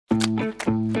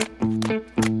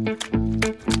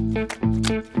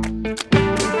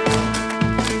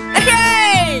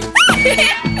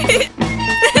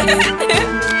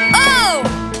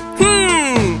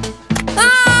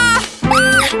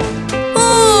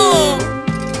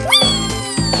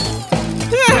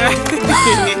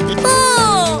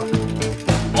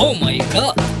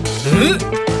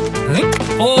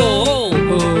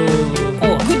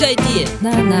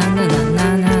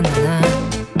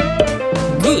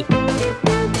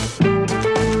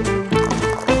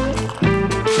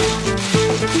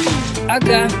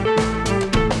か。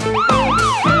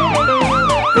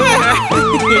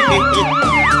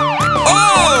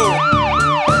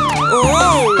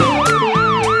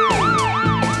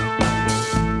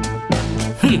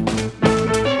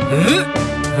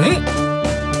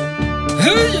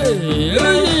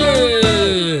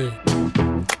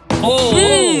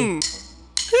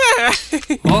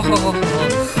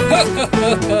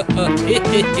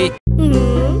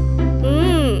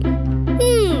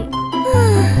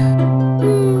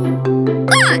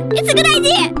It's a good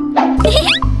idea!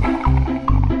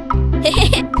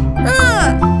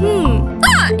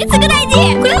 It's a good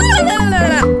idea!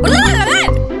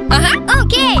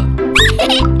 Okay!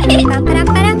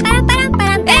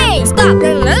 Hey, stop!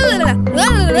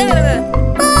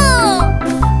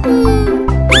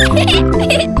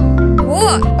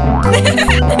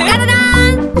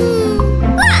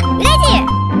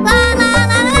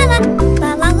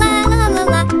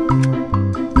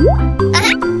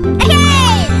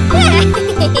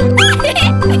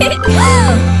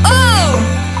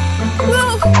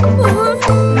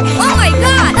 Oh my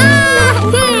god!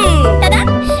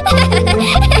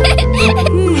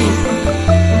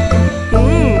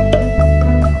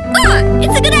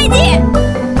 It's a good idea!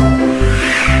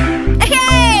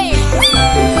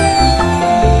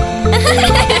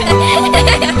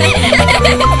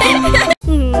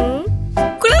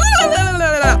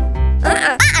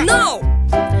 No!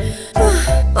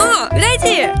 Oh, good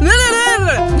idea!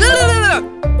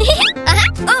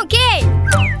 Okay!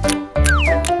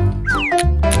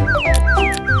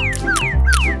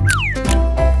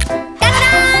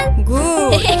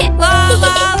 Good! La la la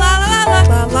la la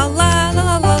la la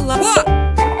la la la. What?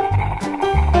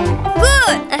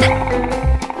 Good!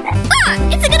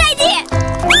 It's a good idea!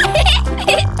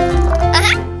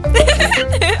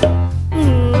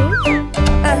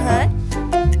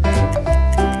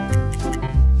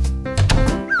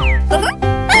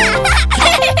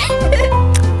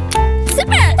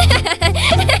 Super!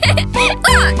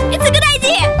 It's a good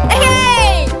idea!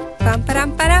 Hey! Param param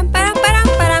param param param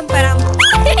param param.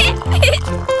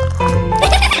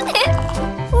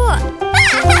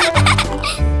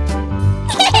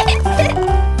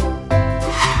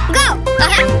 Go!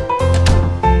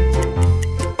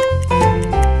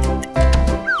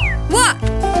 What?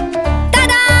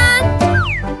 Ta-da!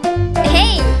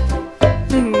 Hey!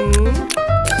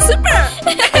 Super!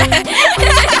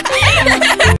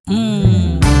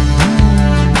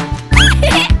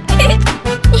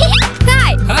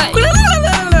 Hi! Hi.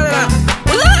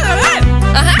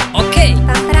 Uh-huh. Okay.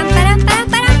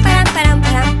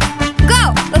 Go!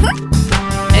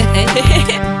 Hey.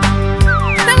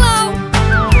 Hello!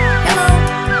 Hello!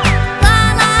 La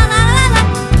la la la la!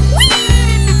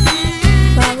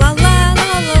 La la la la la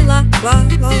la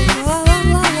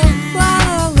la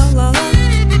la la la la.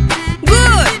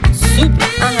 Good.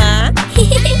 Super. Uh-huh.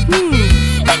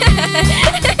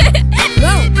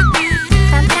 Go.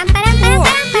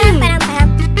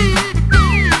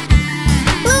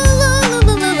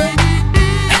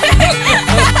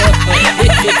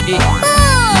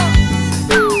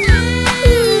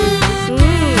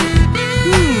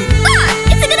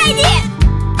 It's a good idea!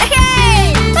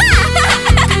 Okay! La la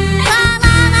la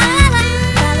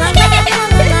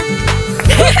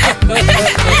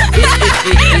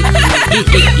la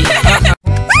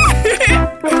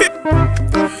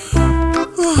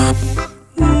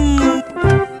la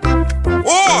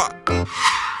Oh!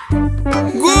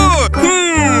 Good!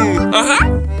 Uh-huh!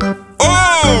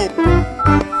 Oh!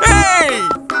 Hey!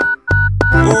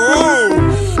 Oh!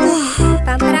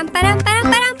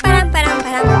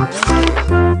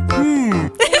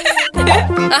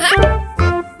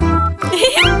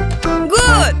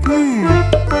 Good.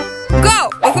 Go.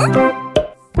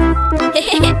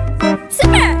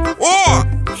 Super! Oh!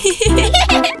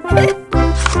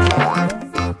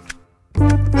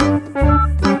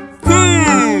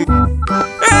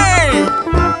 Hey!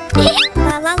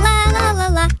 La la la la la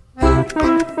la.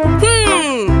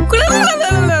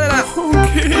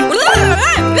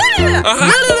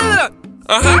 Uh-huh!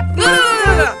 Uh-huh!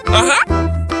 Uh-huh!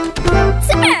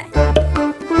 Super!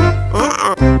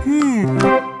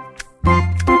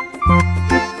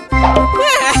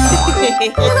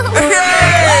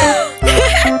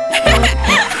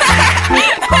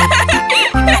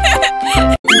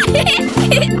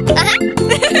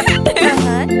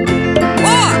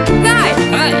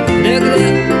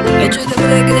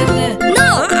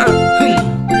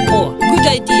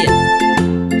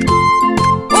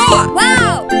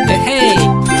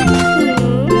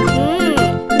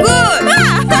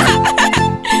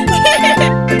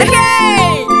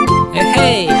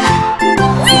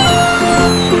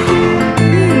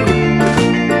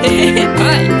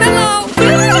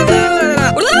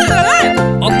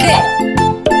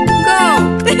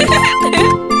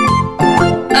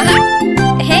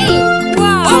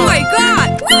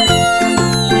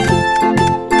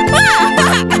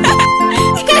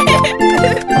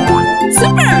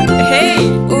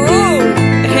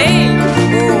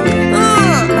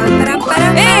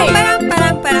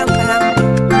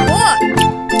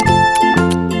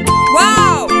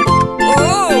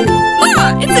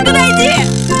 idea.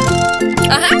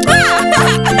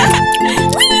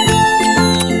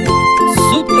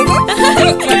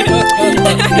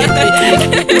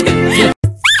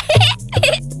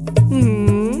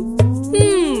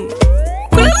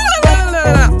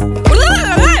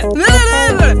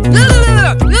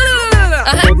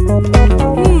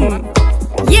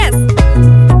 Yes.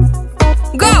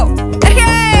 Go.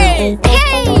 Hey.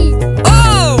 Hey!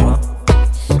 Oh.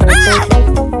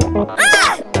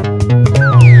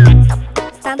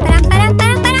 Pam, param, param,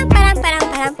 param, param, param, param,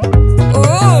 param.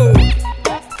 Oh.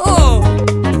 Oh.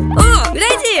 Oh. Good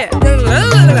idea. Go.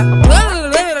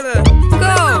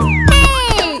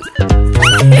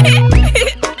 Hey!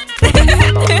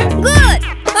 Good!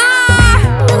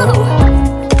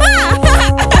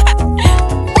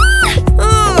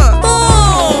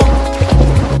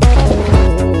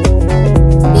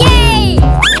 Yay!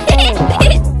 Okay!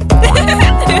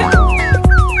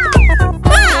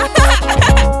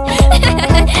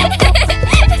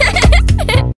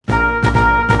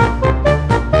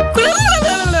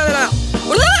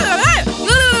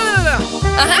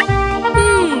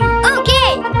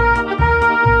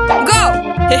 Go.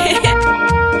 Hey.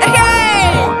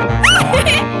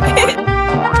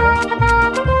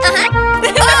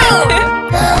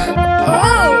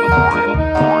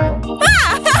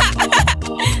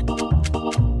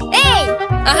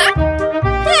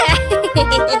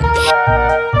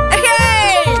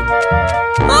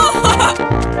 Oh!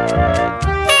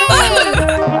 Hey!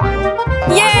 Hey!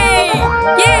 Yay!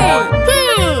 Yay!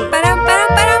 Param, param,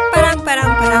 param, param, param,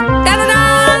 param. Da-da-da!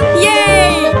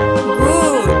 Yay!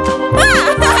 Good.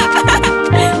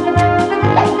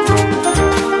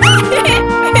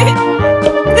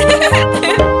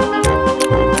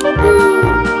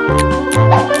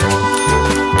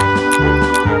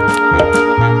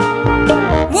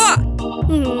 What?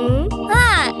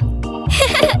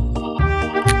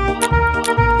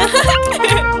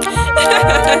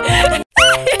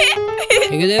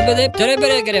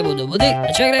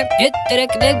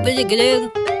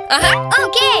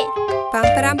 Okay! Pam,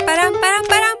 param, param, param,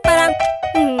 param, param.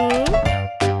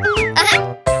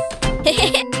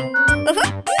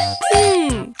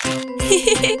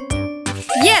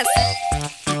 Yes.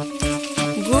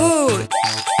 Good.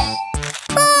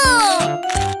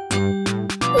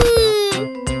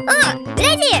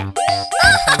 Ready!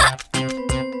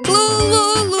 Lu, lu,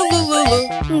 lu, lu, lu, lu.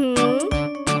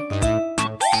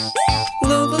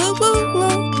 Lu, lu, lu, lu.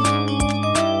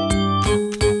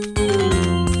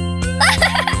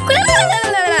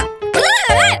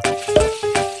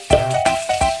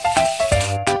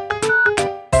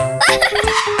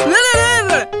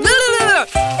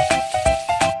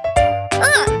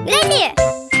 Ready!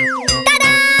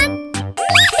 Ta-da!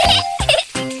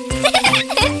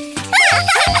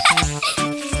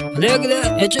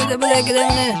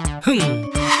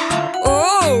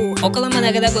 Oh.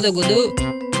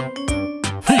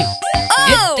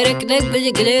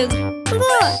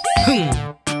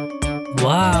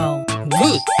 Wow,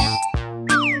 good.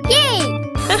 Yay!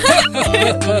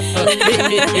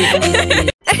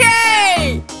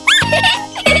 Hey!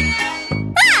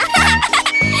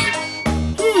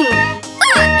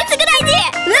 It's a good idea!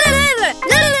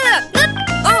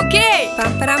 Okay.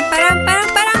 Pam, param, param, param,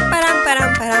 param, param, param,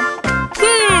 param.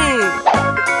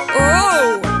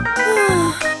 Oh.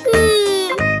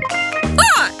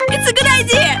 Oh, it's a good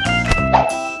idea.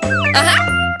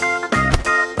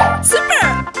 Super.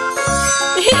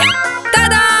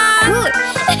 Ta-da! Good!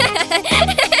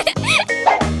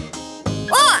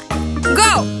 Oh, go.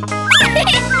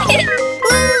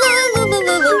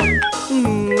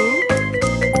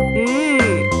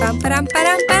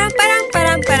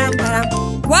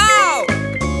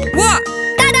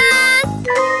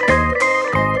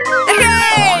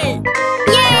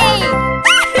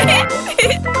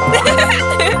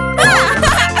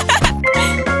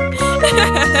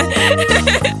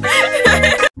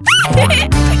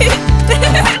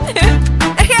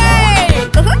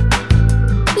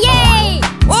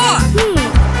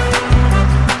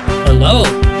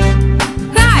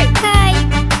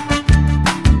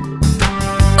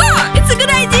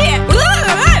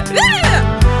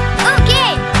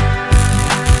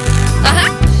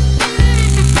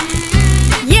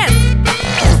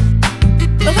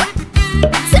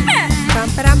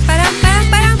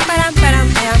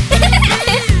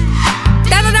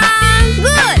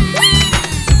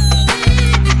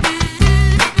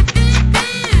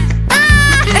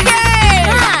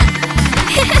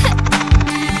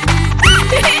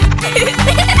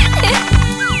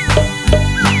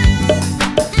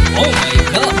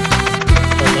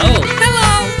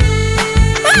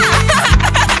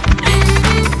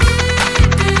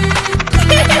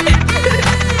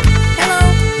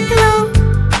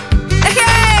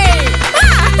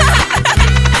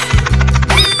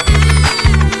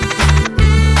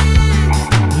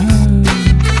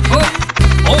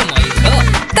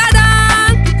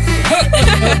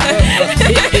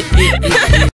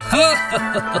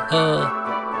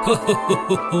 О,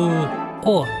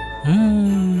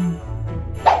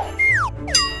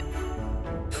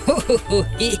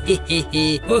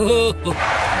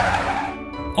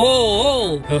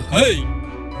 О, Эй!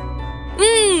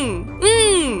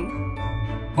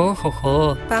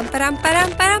 Хо-хо-хо.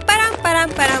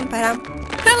 Pam-param-param-param-param-param-param-param.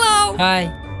 Hello.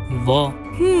 Hi. Во.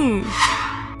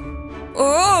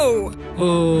 Oh. О.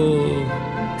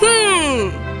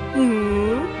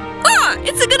 Oh,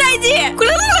 it's a good idea.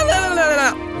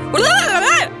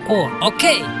 О,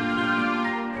 окей.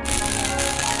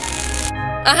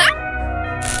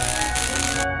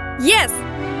 Yes.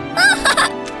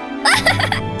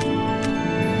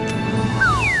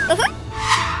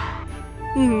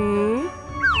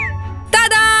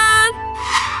 Ta-da!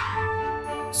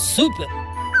 Супер.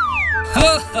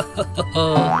 Хо-хо-хо-хо.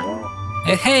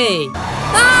 Эй.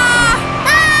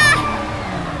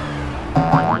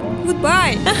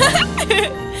 Goodbye.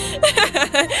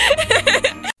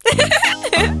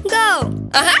 Go.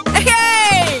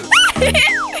 Hey!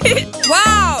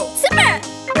 Wow! Super.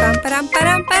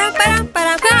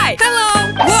 Pam-param-param-param-param-param. Hi. Hello.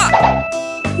 What?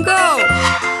 Go.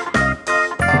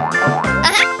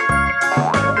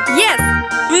 Yes.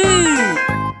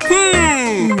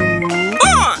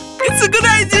 Oh, it's a good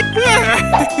idea!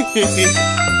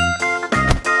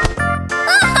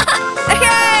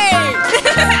 Hey!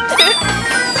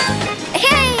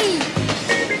 Hey.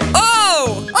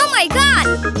 Oh! Oh my God.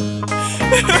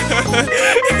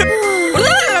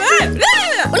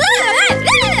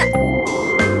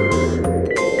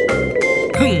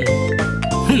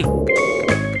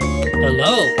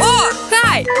 Hello. Oh,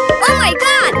 hi. Oh my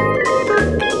God.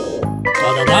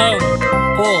 Да-да-да.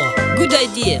 О, good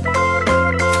idea.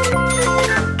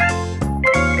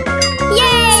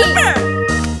 Yay. Super.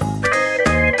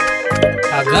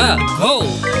 Ага, go.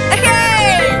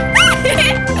 Hey!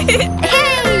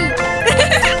 Hey.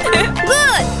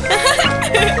 Good.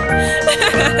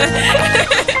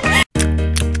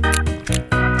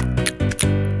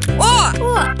 Oh!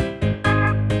 Oh.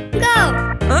 Go.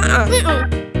 Mm-mm.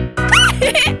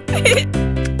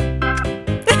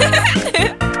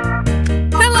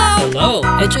 Hello. Hello.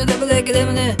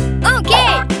 에초데브데그데브네.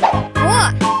 Okay. Oh.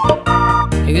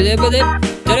 이그데브데.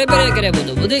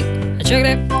 데레베레그레브드브드. 에초그레.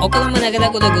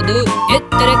 오카노마나게다고도구두.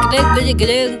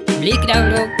 에테레크데브데그데.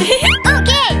 블리크라블로.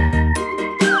 Okay.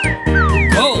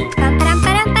 Go.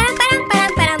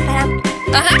 Pam-param-param-param-param-param-param.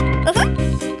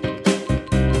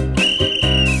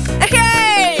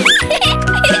 Hey!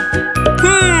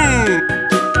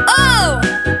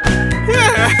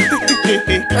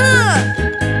 Oh.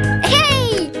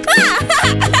 Hey.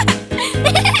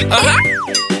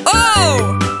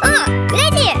 Oh! Oh, good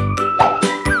idea.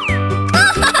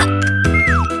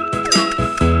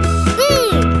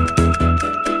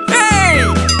 Hey!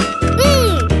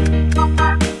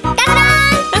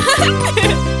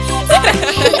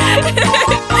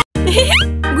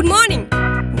 Good morning.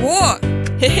 Whoa. Oh.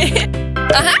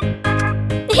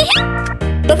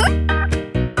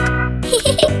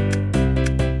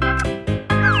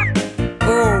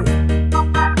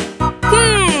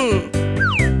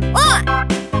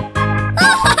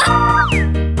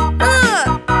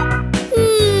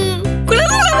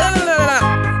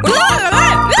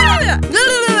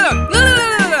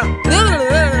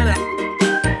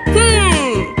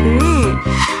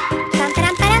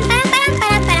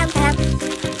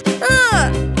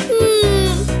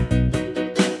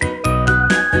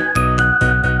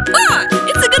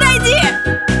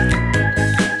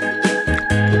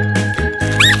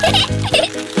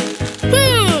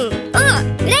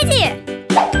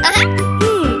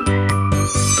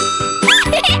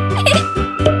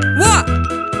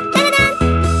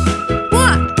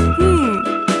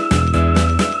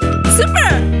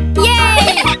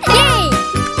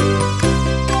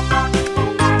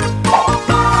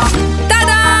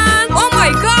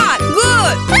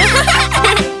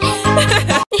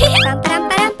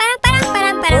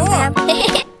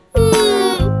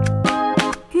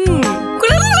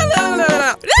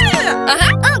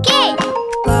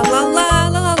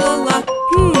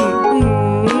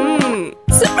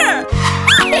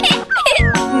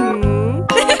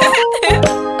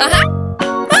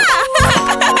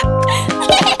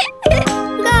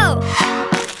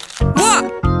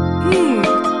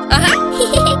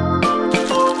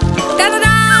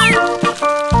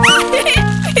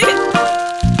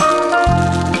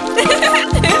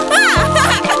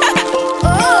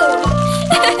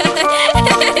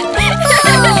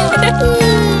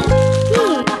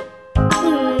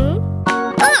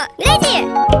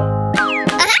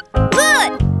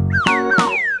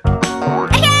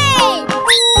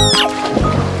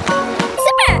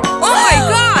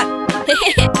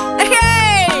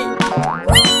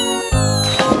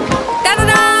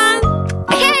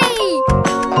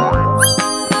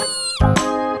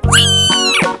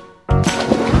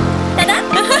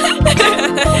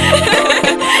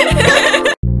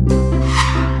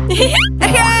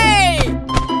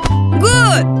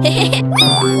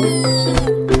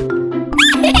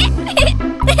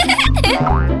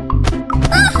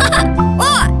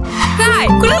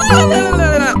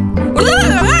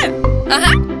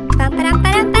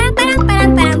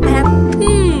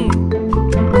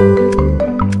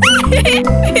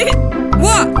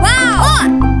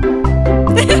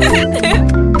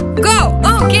 Go!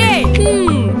 Okay!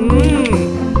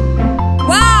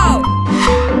 Wow!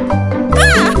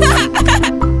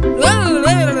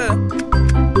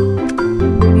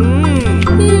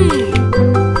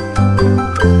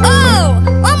 Oh!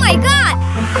 Oh my God!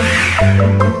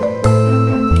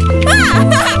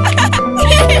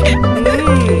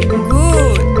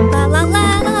 Good! La la la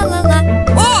la la la.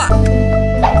 Oh!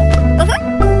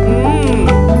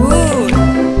 Good!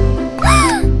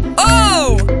 Oh!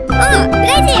 Oh,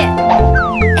 ready!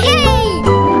 Hey!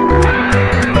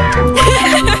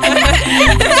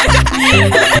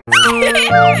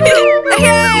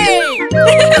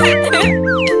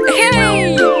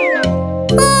 Hey!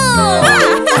 Oh!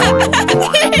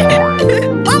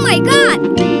 Oh my God!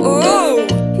 Oh!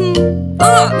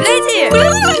 Oh, ready!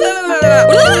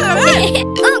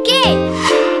 Okay.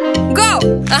 Go!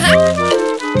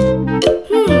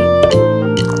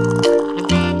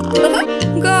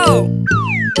 Go!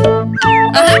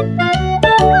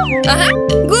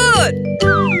 Good!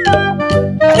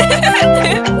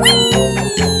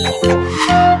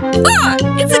 Oh,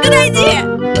 it's a good idea!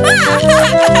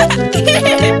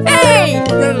 Hey!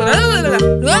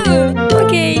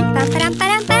 Okay. Pam, param,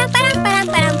 param, param, param, param,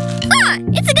 param. Oh,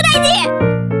 it's a good idea.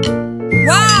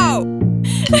 Wow!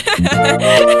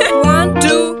 1,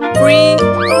 2, 3.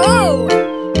 Oh!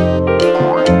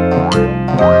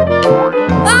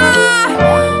 Ah!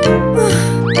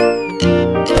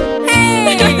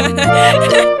 Hey!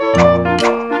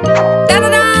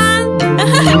 Da-da-da!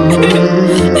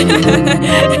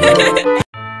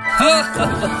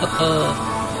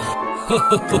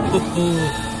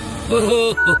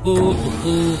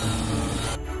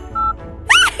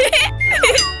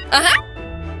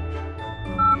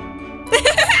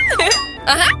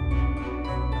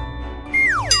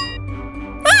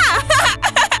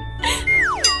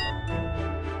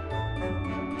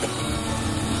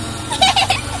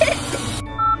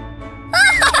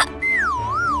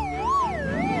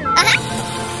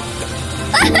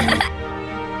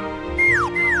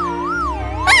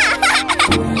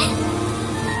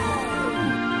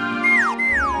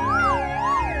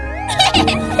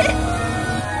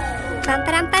 Pam,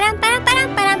 param, param, param, param,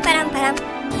 param, param, param.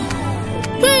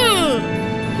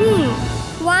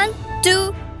 1,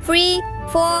 2, 3,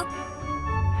 4.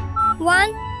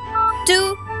 1,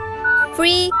 2,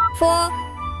 3, 4.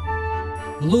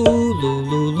 Lu lu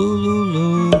lu lu lu lu.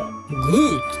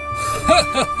 Good.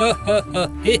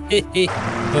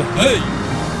 Hey.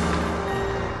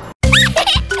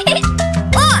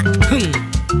 Oh! Hmm.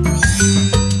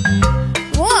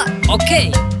 Whoa! Okay.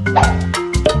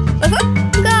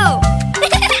 Go!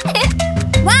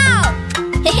 Wow!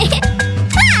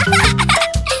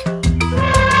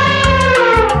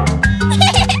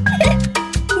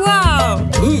 Wow!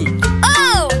 Good.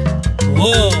 Oh!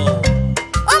 Whoa.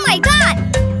 Oh my God!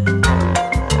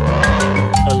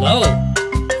 Hello.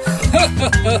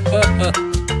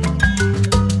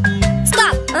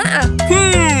 Stop!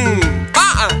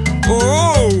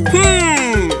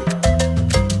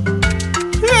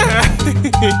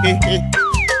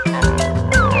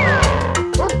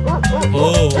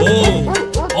 Oh.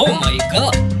 Oh my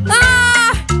God.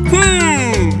 Ah!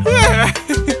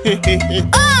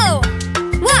 Oh!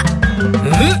 What?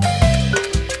 Huh?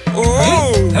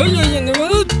 Oh. How you in the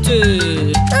road?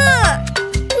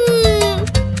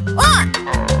 What?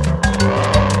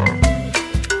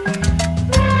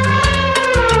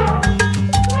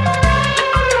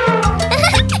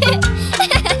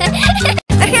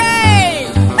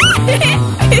 Hey!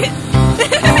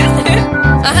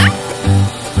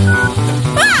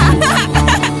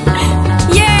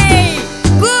 Yay!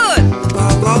 Good! La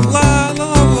la la la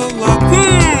la la.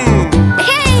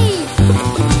 Hey!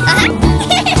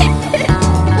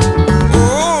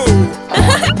 Oh.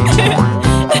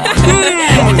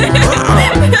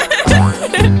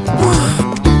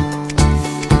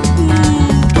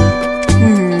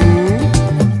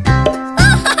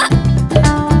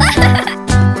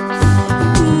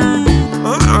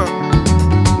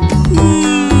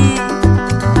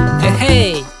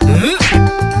 Hey. Huh?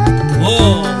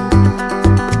 Whoa.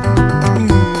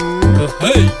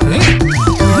 Hey.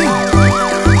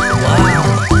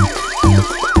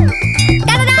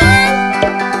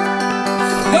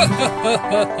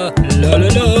 La la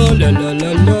la la la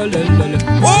la la la la.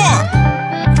 Oh.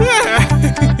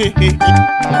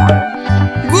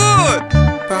 Good.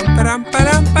 Pam param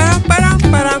param param param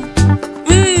param.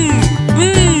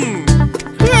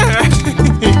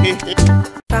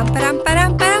 Pam, param,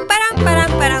 param, param, param,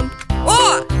 param, param.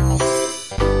 Oh!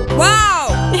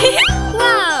 Wow!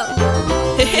 Wow!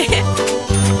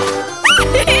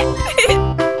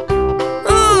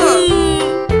 Oh!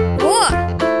 What?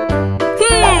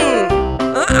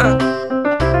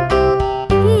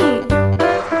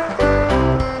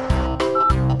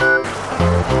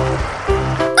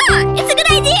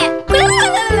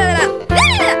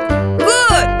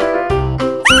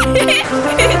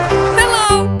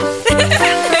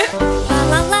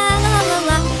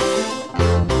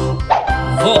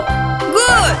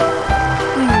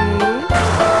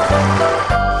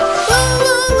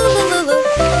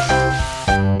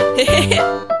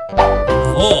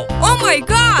 Oh. Oh my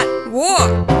God!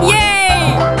 Whoa!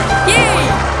 Yay! Yay!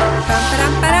 Pam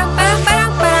param param param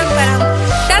param param param.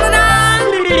 Da da da!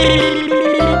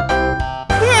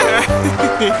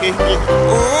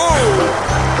 Oh!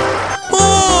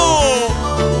 Oh!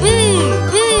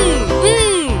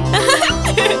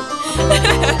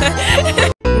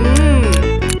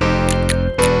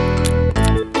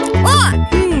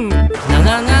 Na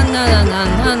na na na na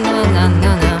na na na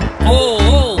na na.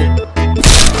 Oh.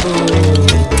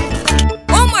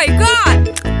 Oh my God!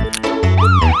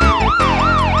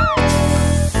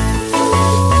 Oh!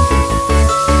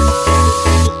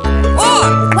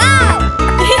 Wow!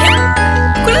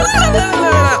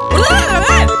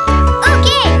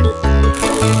 Okay!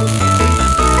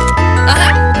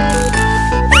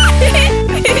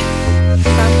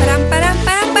 Pam param param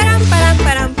param param param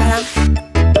param param.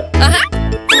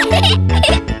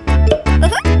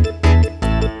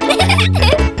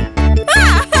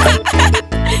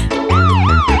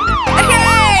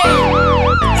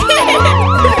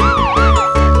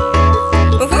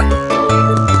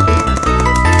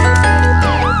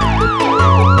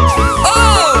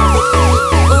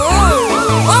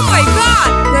 Oh my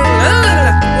God!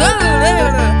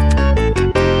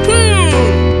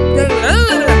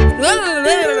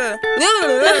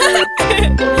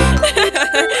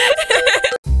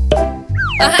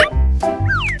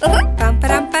 Pam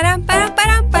param param param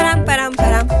param param param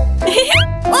param.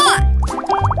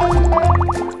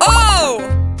 Oh!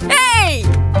 Hey!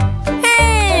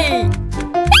 Hey!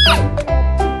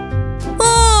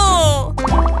 Oh!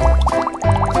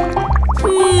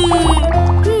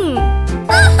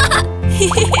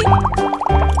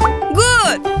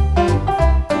 Good!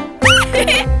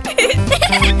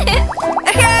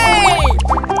 Hey!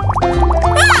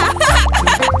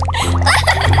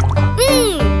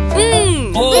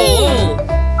 Oh.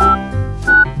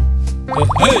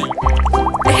 Hey.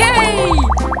 Hey!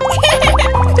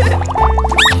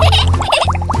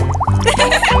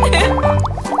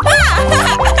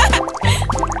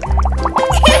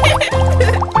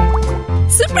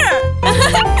 Super!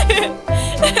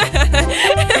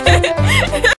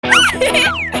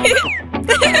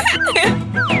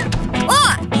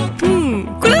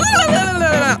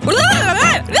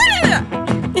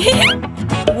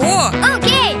 Whoa!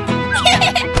 Okay!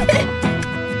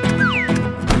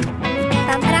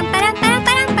 Pam param param param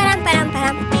param param param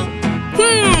param.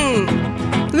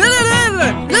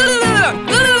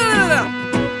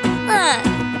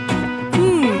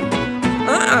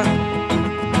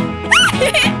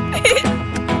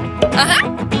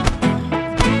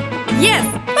 Yes!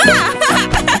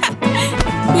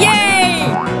 Yay!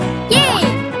 Yay!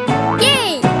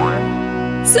 Yay!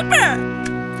 Super!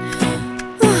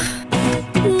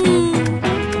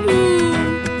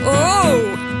 Oh!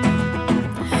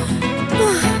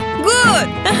 Good!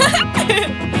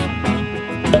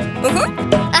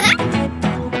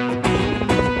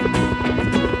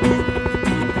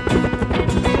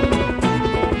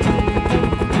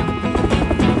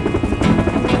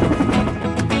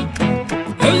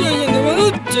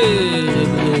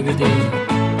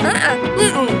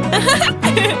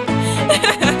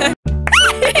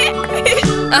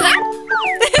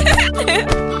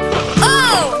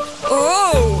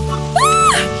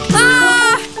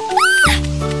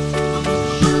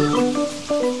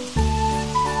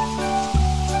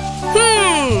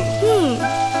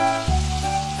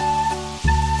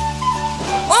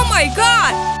 Oh my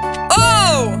God!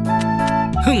 Oh!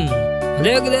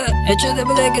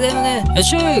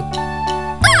 It's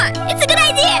It's a good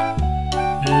idea!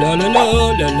 La la la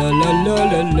la la la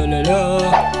la la la la.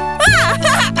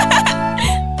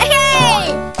 Hey!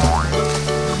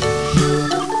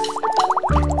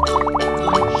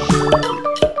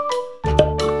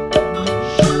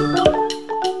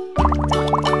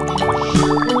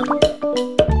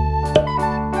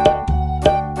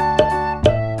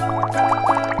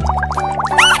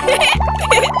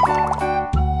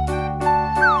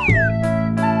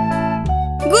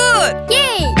 Good!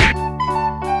 Yay!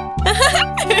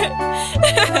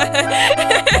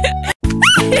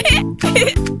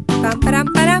 Pam param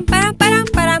param param param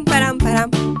param param param.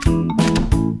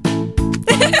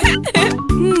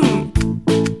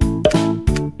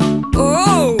 Oh!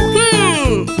 Oh!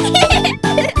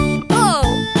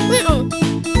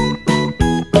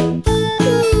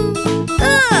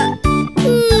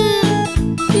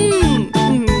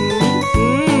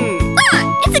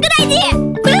 It's a good idea!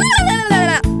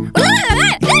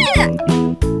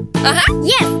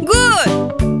 Yes! Good!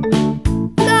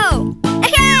 Go!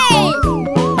 Hey!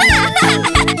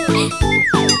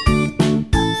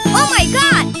 Oh my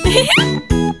God! Hey!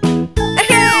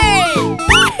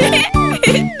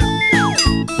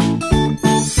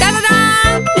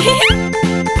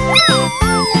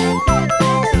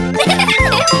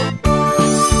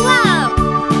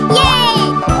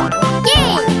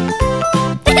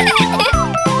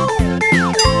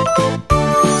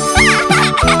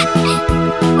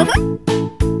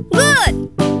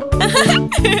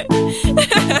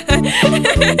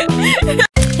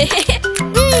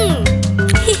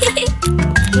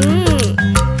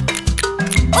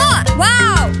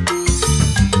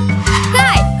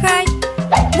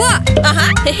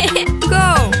 Go.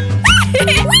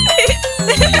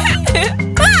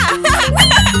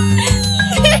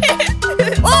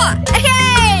 Oh,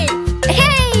 hey!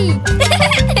 Hey!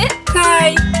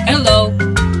 Hi. Hello.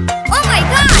 Oh my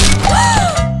god! Oh!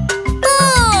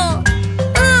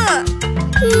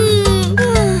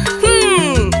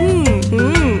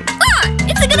 Oh,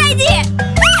 it's a good idea!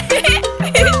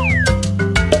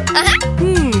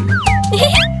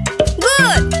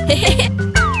 Good!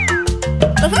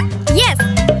 Yes!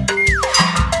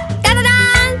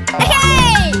 Ta-da-dan!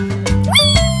 Hey!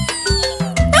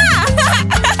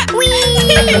 Whee!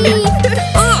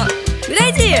 Oh, good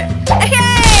idea.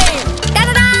 Hey!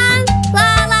 Ta-da-dan!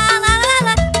 La la la la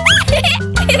la.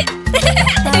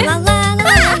 La la la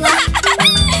la la.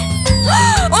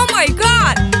 Oh my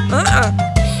god.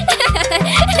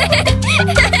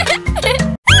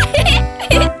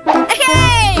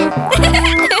 Hey!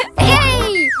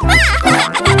 Hey!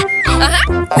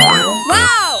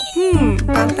 Wow.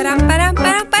 Param param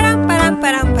param param param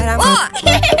param param. Oh!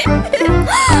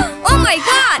 Oh my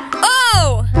god!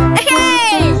 Oh!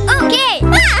 Hey! Okay!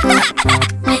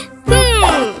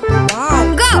 Wow.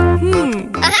 Go!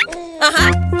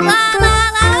 Uh-huh. La la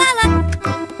la la la.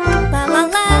 La la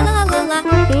la la la la.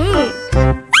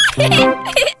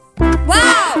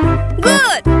 Wow!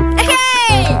 Good!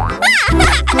 Hey!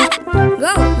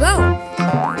 Go, go.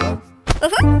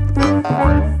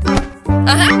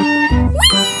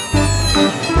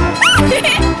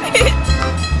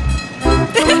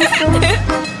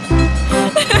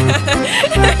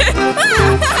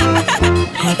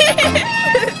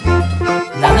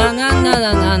 Na na na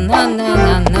na na na na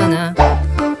na na na.